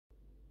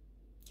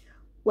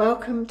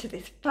Welcome to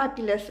this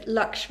fabulous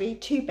luxury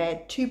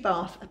 2-bed,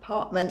 2-bath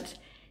apartment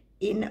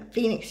in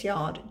Phoenix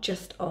Yard,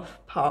 just off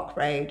Park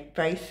Road,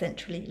 very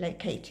centrally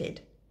located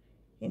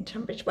in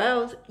Tunbridge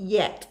Wells,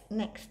 yet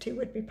next to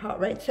Woodbury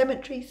Park Road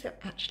Cemetery, so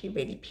actually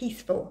really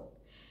peaceful.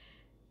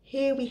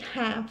 Here we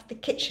have the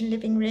kitchen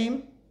living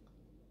room.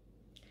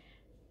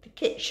 The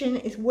kitchen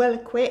is well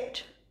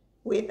equipped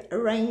with a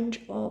range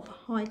of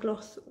high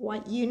gloss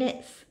white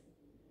units.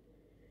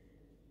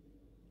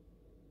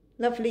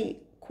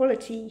 Lovely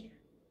quality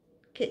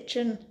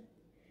kitchen,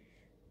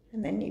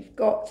 and then you've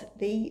got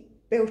the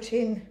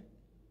built-in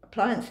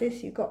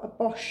appliances. You've got a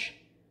Bosch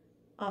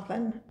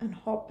oven and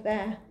hob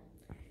there.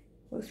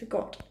 Also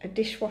got a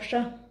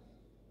dishwasher,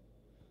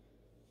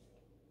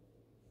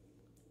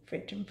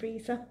 fridge and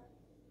freezer.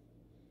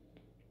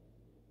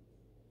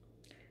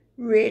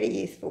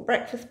 Really useful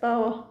breakfast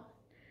bar,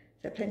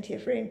 so plenty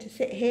of room to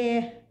sit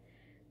here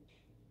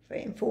for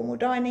informal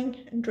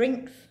dining and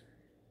drinks.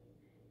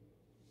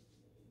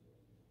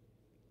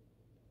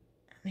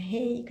 And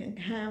here you can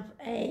have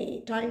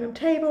a dining room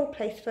table,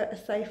 place for a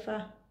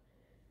sofa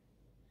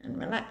and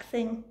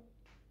relaxing.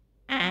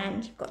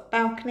 And you've got a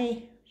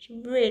balcony, which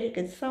is really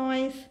good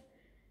size.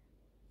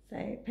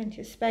 So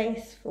plenty of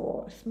space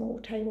for a small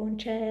table and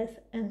chairs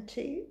and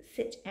to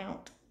sit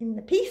out in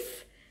the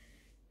peace,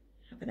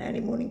 have an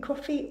early morning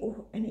coffee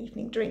or an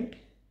evening drink.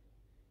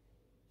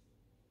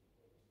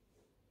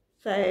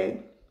 So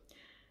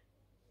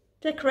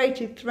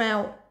decorated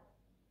throughout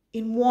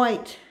in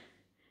white.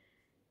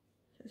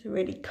 It's a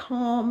really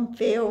calm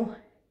feel,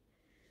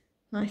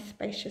 nice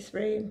spacious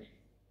room,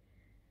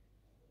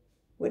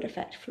 wood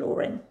effect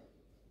flooring.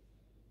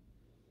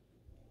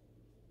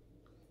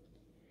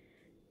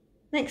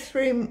 Next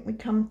room we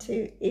come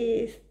to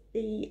is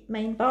the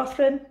main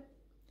bathroom.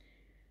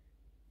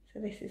 So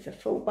this is a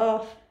full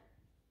bath,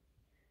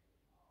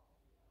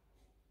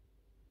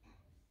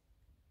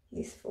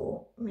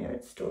 useful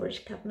mirrored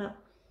storage cabinet.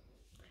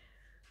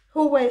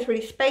 Hallway is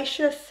really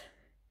spacious.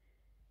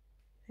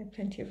 There's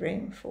plenty of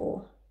room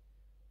for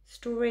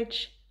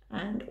storage,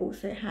 and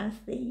also has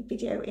the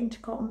video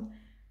intercom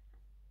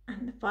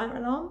and the fire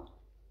alarm.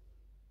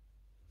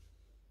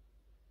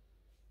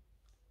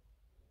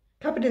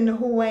 Cupboard in the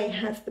hallway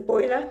has the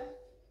boiler.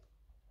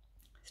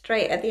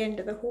 Straight at the end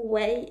of the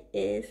hallway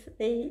is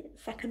the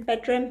second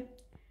bedroom,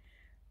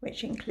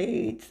 which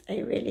includes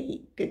a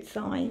really good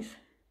size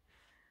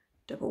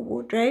double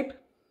wardrobe.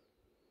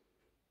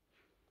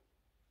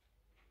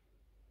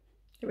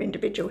 There are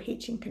individual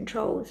heating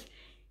controls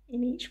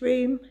in each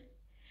room.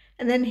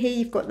 And then here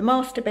you've got the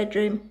master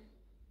bedroom,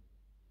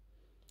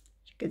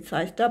 good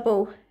size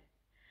double,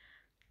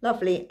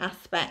 lovely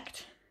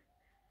aspect,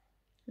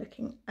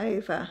 looking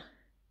over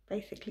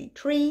basically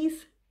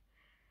trees.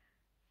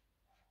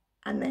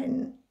 And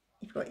then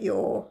you've got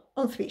your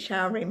ensuite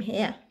shower room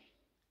here,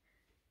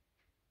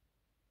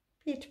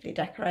 beautifully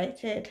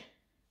decorated.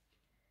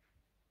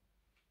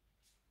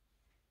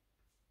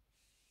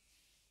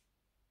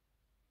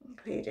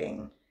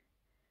 Including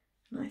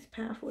a nice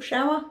powerful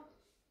shower.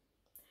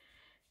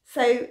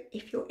 So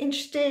if you're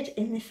interested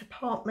in this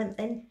apartment,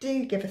 then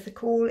do give us a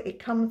call. It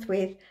comes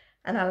with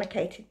an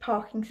allocated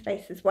parking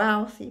space as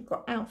well, so you've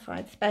got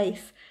outside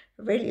space,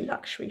 a really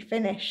luxury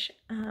finish,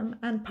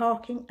 and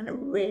parking, and a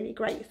really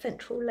great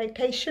central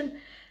location.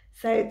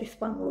 So this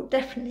one will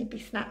definitely be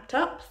snapped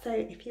up. So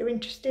if you're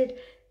interested,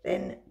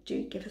 then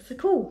do give us a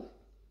call.